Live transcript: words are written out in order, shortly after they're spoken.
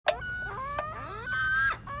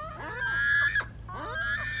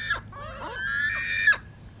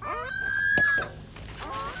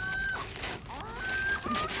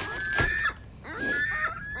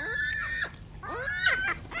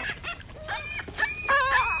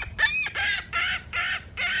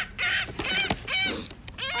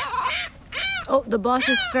Oh, the boss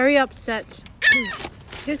is very upset.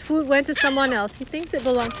 His food went to someone else. He thinks it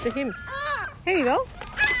belongs to him. Here you go.